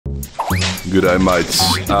Good day, mates.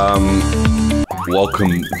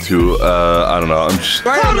 Welcome to, I don't know, I'm just...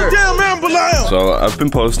 So, I've been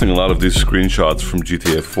posting a lot of these screenshots from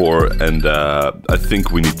GTA 4, and I think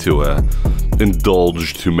we need to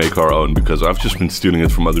indulge to make our own, because I've just been stealing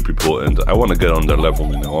it from other people, and I want to get on their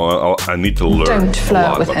level, you know? I need to learn Don't flirt a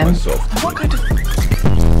lot with about him. myself. What kind of...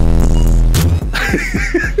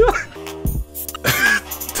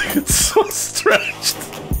 It's so stretched.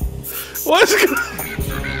 Why is it gonna...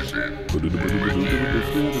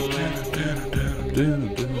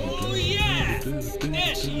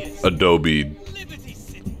 Adobe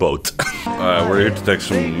boat. We're here to take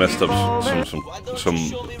some messed up,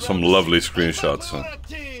 some lovely screenshots.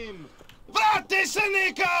 That's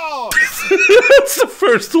the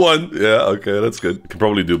first one. Yeah, okay, that's good. Can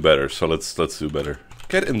probably do better, so let's do better.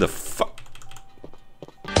 Get in the fuck.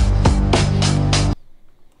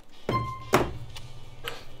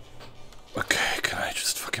 Okay, can I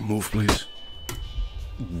just fucking move, please?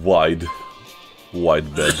 Wide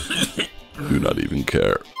bed. Do not even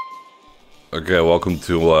care. Okay, welcome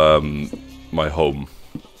to my home.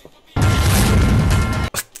 I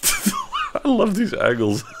love these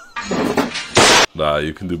angles. Nah,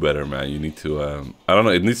 you can do better, man. You need to I don't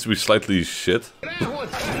know, it needs to be slightly shit.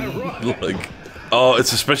 Like, oh,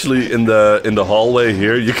 it's especially in the hallway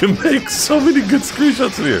here. You can make so many good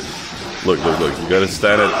screenshots in here. Look. You gotta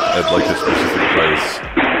stand at like a specific place,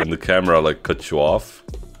 and the camera like cuts you off.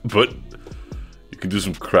 But you can do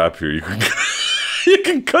some crap here. You can you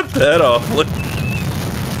can cut the head off. Like.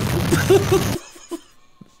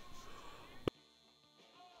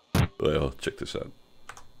 Well, check this out.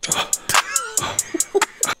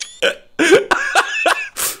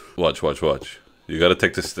 Watch. You gotta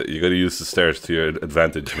take this. You gotta use the stairs to your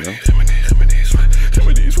advantage. You know.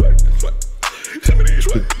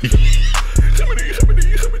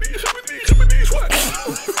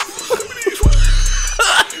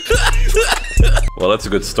 Well, that's a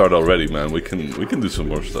good start already, man. We can do some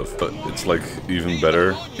more stuff, but it's like even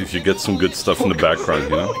better if you get some good stuff in the background,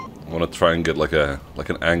 you know? I want to try and get like an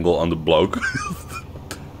angle on the bloke.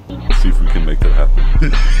 See if we can make that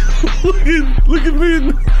happen. look at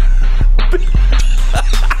me.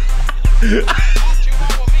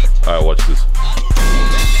 Alright, watch this.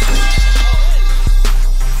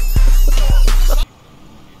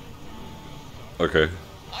 Okay.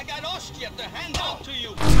 I got Ostia to hand out to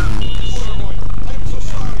you.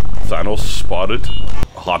 Thanos spotted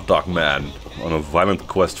hot dog man on a violent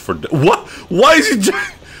quest for what? Why is he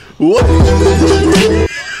what?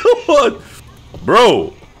 What?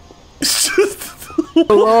 Bro.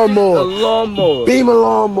 A lawnmower. Beam a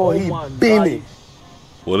lawnmower. He beaming.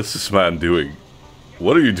 What is this man doing?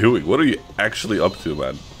 What are you doing? What are you actually up to,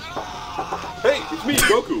 man? Hey, it's me,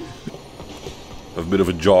 Goku. A bit of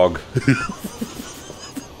a jog.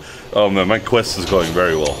 Oh man, my quest is going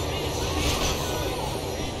very well.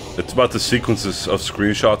 It's about the sequences of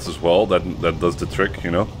screenshots as well that does the trick,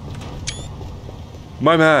 you know?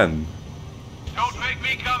 My man! Don't make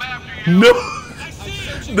me come after you! No!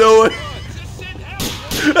 No way!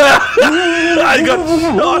 I got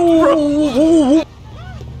shot, bro!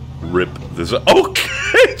 Rip this up.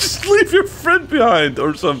 Okay, just leave your friend behind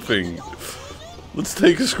or something. Let's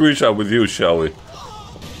take a screenshot with you, shall we?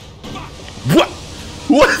 What?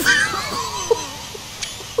 What?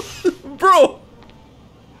 Bro!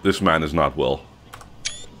 This man is not well.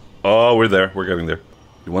 Oh, we're there. We're getting there.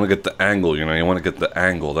 You want to get the angle, you know? You want to get the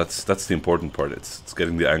angle. That's the important part. It's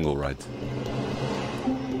getting the angle right.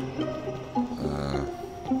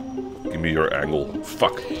 Give me your angle.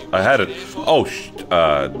 Fuck. I had it. Oh,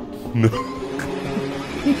 no.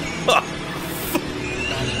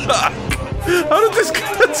 How did this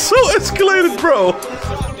get so escalated, bro?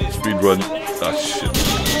 Speedrun. Ah, shit.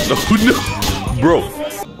 No. Bro.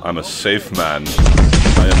 I'm a safe man.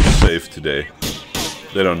 I am safe today.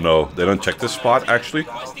 They don't know. They don't check this spot, actually.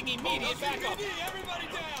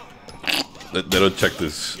 They don't check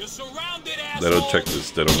this. They don't check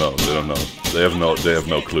this. They don't know. They don't know. They have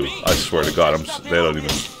no clue. I swear to God,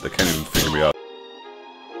 they can't even figure me out.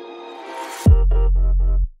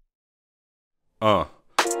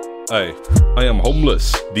 Hey, I am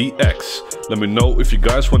homeless, DX. Let me know if you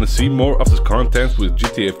guys want to see more of this content with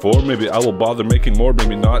GTA 4. Maybe I will bother making more,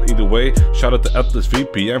 maybe not. Either way, shout out to Atlas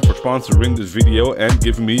VPN for sponsoring this video and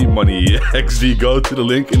giving me money. XD, go to the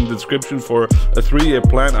link in the description for a 3-year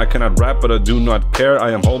plan. I cannot rap, but I do not care.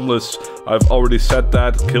 I am homeless. I've already said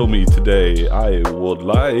that. Kill me today. I would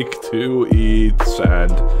like to eat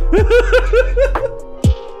sand.